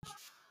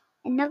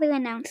another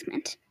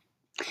announcement.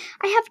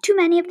 I have too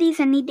many of these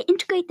and need to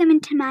integrate them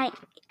into my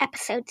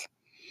episodes.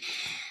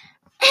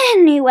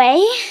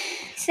 Anyway,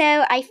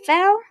 so I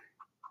fell.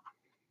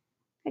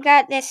 I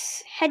got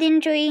this head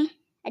injury.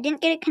 I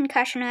didn't get a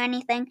concussion or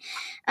anything.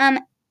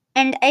 And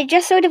I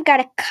just sort of got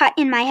a cut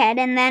in my head,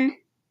 and then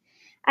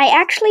I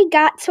actually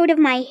got sort of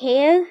my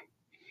hair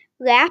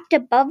wrapped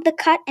above the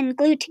cut and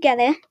glued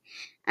together.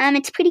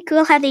 It's pretty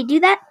cool how they do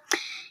that.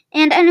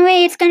 And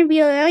anyway, it's going to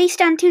be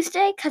released on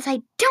Tuesday because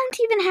I don't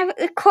even have it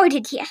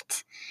recorded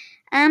yet.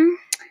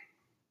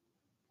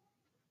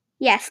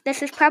 Yes,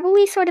 this is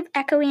probably sort of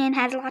echoey and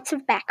has lots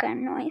of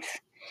background noise.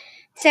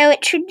 So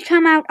it should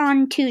come out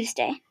on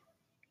Tuesday.